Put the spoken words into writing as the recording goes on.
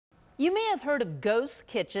You may have heard of ghost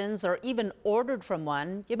kitchens or even ordered from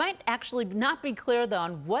one. You might actually not be clear though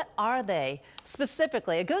on what are they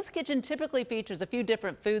specifically. A ghost kitchen typically features a few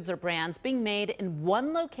different foods or brands being made in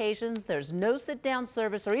one location. There's no sit-down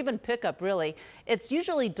service or even pickup really. It's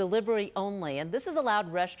usually delivery only, and this has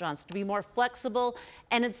allowed restaurants to be more flexible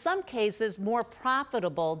and in some cases more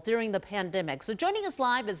profitable during the pandemic. So joining us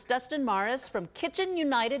live is Dustin Morris from Kitchen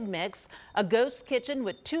United Mix, a ghost kitchen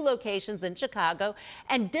with 2 locations in Chicago,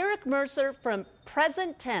 and Derek Mercer from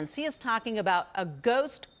Present Tense. He is talking about a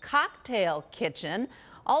ghost cocktail kitchen.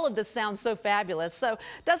 All of this sounds so fabulous. So,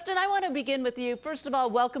 Dustin, I want to begin with you. First of all,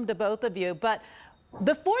 welcome to both of you. But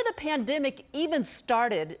before the pandemic even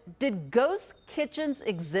started, did ghost kitchens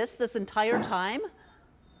exist this entire time?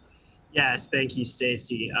 Yes, thank you,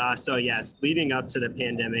 Stacy. So yes, leading up to the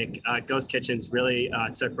pandemic, ghost kitchens really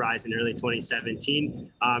took rise in early 2017,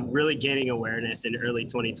 really gaining awareness in early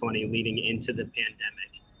 2020 leading into the pandemic.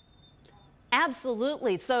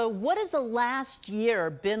 Absolutely. So what has the last year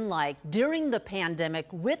been like during the pandemic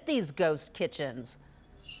with these ghost kitchens?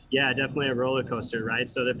 Yeah, definitely a roller coaster, right?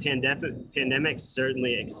 So the pandemic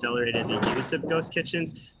certainly accelerated the use of ghost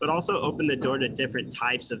kitchens, but also opened the door to different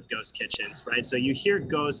types of ghost kitchens, right? So you hear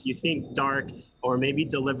ghosts, you think dark or maybe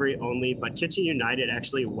delivery only, but Kitchen United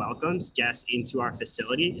actually welcomes guests into our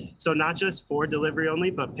facility. So not just for delivery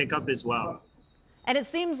only, but pickup as well. And it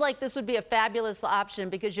seems like this would be a fabulous option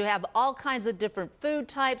because you have all kinds of different food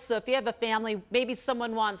types. So if you have a family, maybe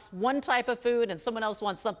someone wants one type of food and someone else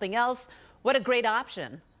wants something else, what a great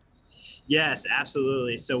option. Yes,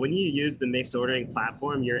 absolutely. So when you use the mixed ordering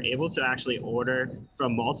platform, you're able to actually order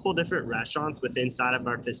from multiple different restaurants within inside of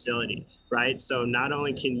our facility, right? So not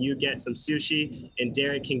only can you get some sushi and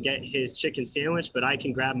Derek can get his chicken sandwich, but I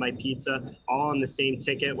can grab my pizza all on the same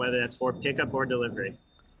ticket, whether that's for pickup or delivery.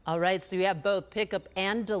 All right, so you have both pickup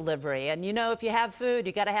and delivery. And you know, if you have food,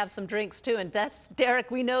 you got to have some drinks too. And that's, Derek,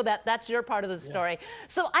 we know that that's your part of the story. Yeah.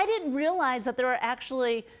 So I didn't realize that there are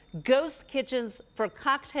actually ghost kitchens for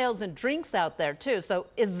cocktails and drinks out there too. So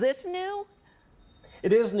is this new?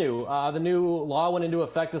 It is new. The new law went into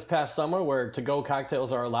effect this past summer where to-go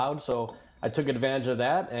cocktails are allowed. So I took advantage of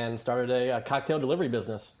that and started a cocktail delivery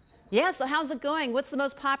business. Yeah, so how's it going? What's the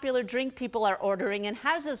most popular drink people are ordering and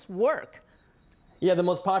how does this work? Yeah, the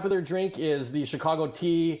most popular drink is the Chicago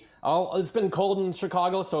tea. Oh, it's been cold in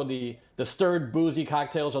Chicago, so the stirred boozy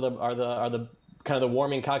cocktails are the kind of the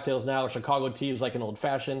warming cocktails now. Chicago tea is like an old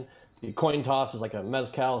fashioned. The coin toss is like a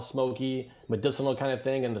mezcal, smoky, medicinal kind of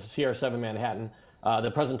thing, and the CR7 Manhattan.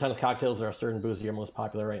 The Present Tense cocktails that are stirred and boozy are most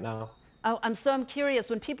popular right now. Oh, I'm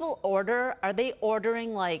curious. When people order, are they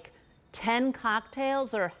ordering like 10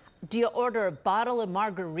 cocktails, or do you order a bottle of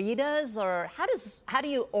margaritas, or how do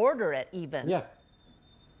you order it even?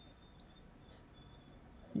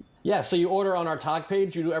 Yeah, so you order on our talk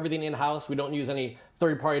page. You do everything in-house. We don't use any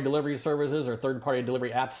third-party delivery services or third-party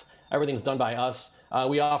delivery apps. Everything's done by us.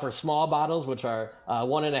 We offer small bottles, which are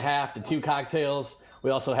 1.5 to 2 cocktails.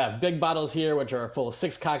 We also have big bottles here, which are full of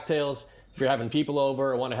 6 cocktails if you're having people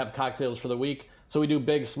over or want to have cocktails for the week. So we do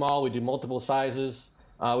big, small. We do multiple sizes.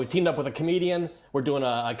 We teamed up with a comedian. We're doing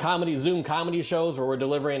a Zoom comedy shows where we're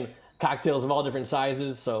delivering cocktails of all different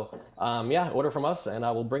sizes. So yeah, order from us and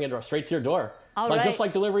we'll bring it straight to your door. Just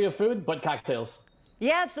like delivery of food, but cocktails.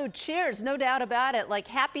 Yeah, so cheers, no doubt about it. Like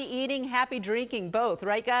happy eating, happy drinking, both,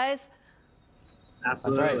 right, guys?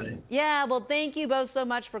 Absolutely. That's right. Yeah, well, thank you both so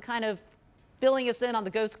much for kind of filling us in on the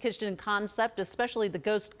ghost kitchen concept, especially the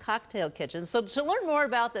ghost cocktail kitchen. So to learn more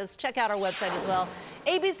about this, check out our website as well,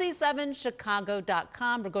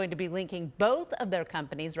 abc7chicago.com. We're going to be linking both of their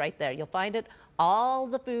companies right there. You'll find it, all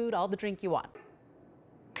the food, all the drink you want.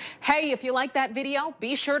 Hey, if you like that video,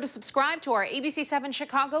 be sure to subscribe to our ABC7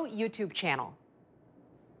 Chicago YouTube channel.